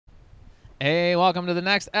Hey, welcome to the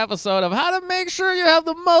next episode of How to Make Sure You Have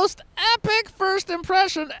the Most Epic First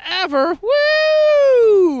Impression Ever.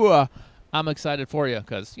 Woo! I'm excited for you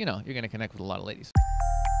because, you know, you're going to connect with a lot of ladies.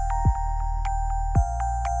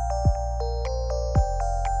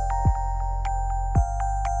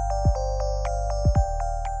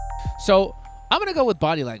 So I'm going to go with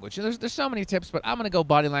body language. There's so many tips, but I'm going to go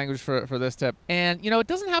body language for this tip. And, you know, it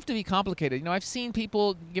doesn't have to be complicated. You know, I've seen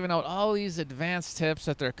people giving out all these advanced tips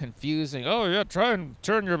that they're confusing. Oh, yeah, try and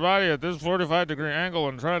turn your body at this 45-degree angle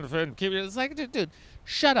and try to fit and keep it. It's like, dude,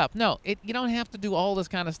 shut up. No, you don't have to do all this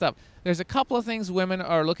kind of stuff. There's a couple of things women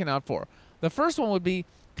are looking out for. The first one would be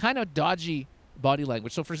kind of dodgy body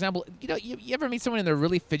language. So, for example, you know, you ever meet someone and they're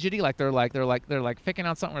really fidgety, like they're picking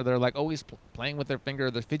out something, or they're like always playing with their finger,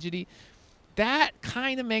 or they're fidgety. That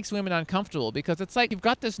kind of makes women uncomfortable because it's like you've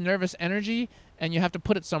got this nervous energy and you have to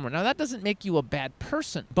put it somewhere. Now, that doesn't make you a bad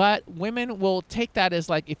person, but women will take that as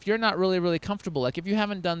like if you're not really, really comfortable, like if you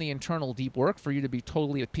haven't done the internal deep work for you to be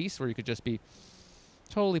totally at peace, where you could just be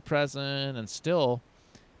totally present and still,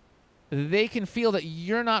 they can feel that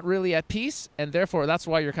you're not really at peace, and therefore that's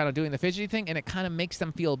why you're kind of doing the fidgety thing, and it kind of makes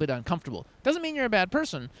them feel a bit uncomfortable. Doesn't mean you're a bad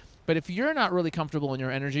person, but if you're not really comfortable in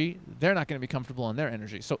your energy, they're not going to be comfortable in their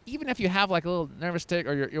energy. So even if you have like a little nervous tick,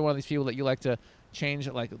 or you're one of these people that you like to change,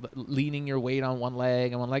 like leaning your weight on one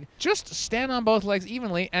leg and one leg, just stand on both legs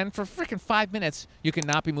evenly, and for freaking 5 minutes, you can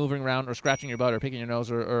not be moving around or scratching your butt or picking your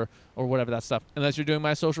nose or whatever that stuff. Unless you're doing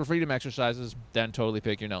my social freedom exercises, then totally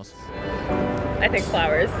pick your nose. I think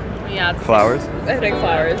flowers. Yeah. Flowers? I think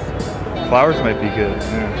flowers. Flowers might be good.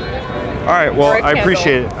 Yeah. All right. Well, I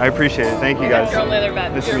appreciate it. I appreciate it. Thank you guys. Your only other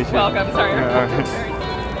bet. Nice to You're meet you. welcome. Sorry.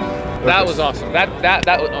 That was awesome. That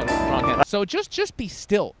was wrong hand. So just be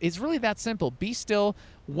still. It's really that simple. Be still.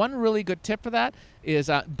 One really good tip for that is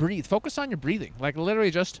breathe. Focus on your breathing. Like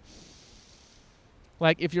literally just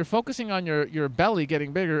like if you're focusing on your belly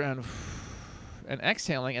getting bigger and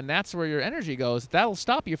exhaling, and that's where your energy goes, that'll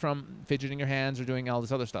stop you from fidgeting your hands or doing all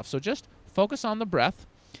this other stuff. So just focus on the breath.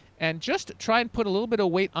 And just try and put a little bit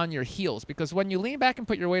of weight on your heels, because when you lean back and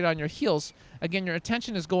put your weight on your heels, again, your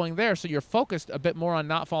attention is going there, so you're focused a bit more on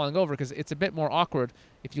not falling over, because it's a bit more awkward.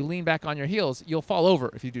 If you lean back on your heels, you'll fall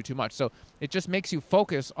over if you do too much. So it just makes you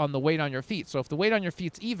focus on the weight on your feet. So if the weight on your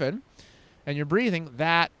feet's even and you're breathing,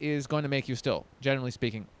 that is going to make you still. Generally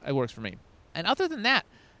speaking, it works for me. And other than that,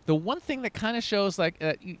 the one thing that kind of shows like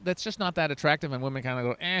that's just not that attractive and women kind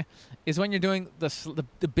of go, is when you're doing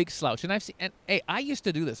the big slouch. And I've seen, and hey, I used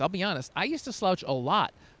to do this. I'll be honest. I used to slouch a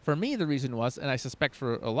lot. For me, the reason was, and I suspect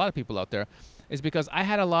for a lot of people out there, is because I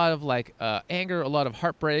had a lot of like anger, a lot of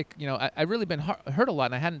heartbreak. You know, I really been hurt a lot,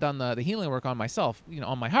 and I hadn't done the healing work on myself, you know,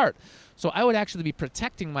 on my heart. So I would actually be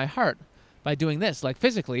protecting my heart by doing this, like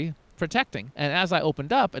physically protecting. And as I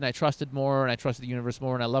opened up and I trusted more, and I trusted the universe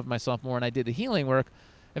more, and I loved myself more, and I did the healing work,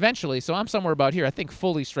 eventually, so I'm somewhere about here. I think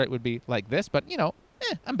fully straight would be like this, but, you know,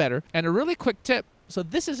 I'm better. And a really quick tip, so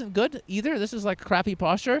this isn't good either. This is like crappy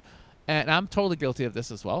posture, and I'm totally guilty of this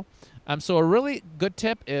as well. So a really good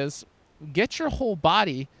tip is get your whole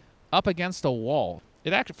body up against a wall.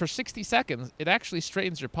 It actually, for 60 seconds, it actually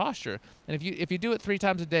straightens your posture. And if you do it 3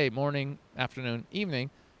 times a day, morning, afternoon, evening,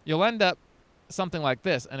 you'll end up something like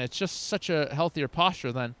this, and it's just such a healthier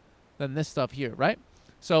posture than this stuff here, right?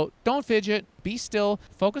 So don't fidget, be still,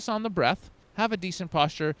 focus on the breath, have a decent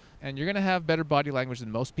posture, and you're going to have better body language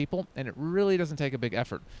than most people, and it really doesn't take a big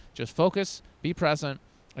effort. Just focus, be present,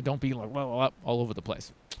 and don't be like all over the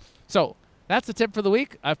place. So that's the tip for the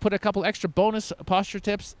week. I've put a couple extra bonus posture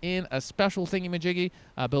tips in a special thingy-majiggy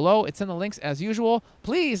below. It's in the links as usual.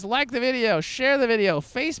 Please like the video, share the video,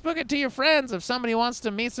 Facebook it to your friends. If somebody wants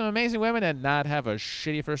to meet some amazing women and not have a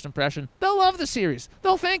shitty first impression, they'll love the series.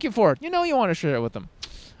 They'll thank you for it. You know you want to share it with them.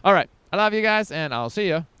 All right. I love you guys, and I'll see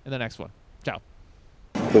you in the next one. Ciao.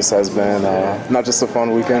 This has been not just a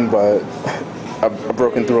fun weekend, but I've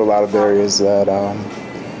broken through a lot of barriers that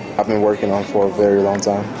I've been working on for a very long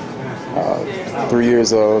time. 3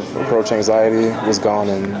 years of approach anxiety was gone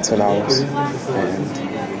in 10 hours, and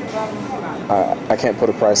I can't put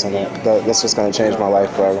a price on that. That's just going to change my life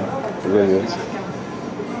forever. It really is.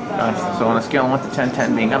 So on a scale of 1 to 10,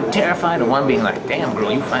 10 being I'm terrified, and 1 being like, damn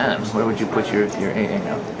girl, you fine, where would you put your AA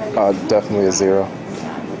now? Definitely a 0.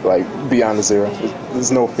 Like beyond a 0.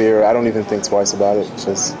 There's no fear. I don't even think twice about it.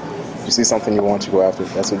 Just you see something you want, you go after it.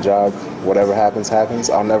 That's a job. Whatever happens, happens.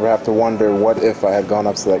 I'll never have to wonder what if I had gone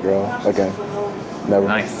up to that girl again. Never.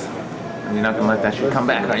 Nice. And you're not gonna let that shit come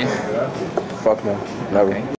back, are you? Fuck no. Never. Okay.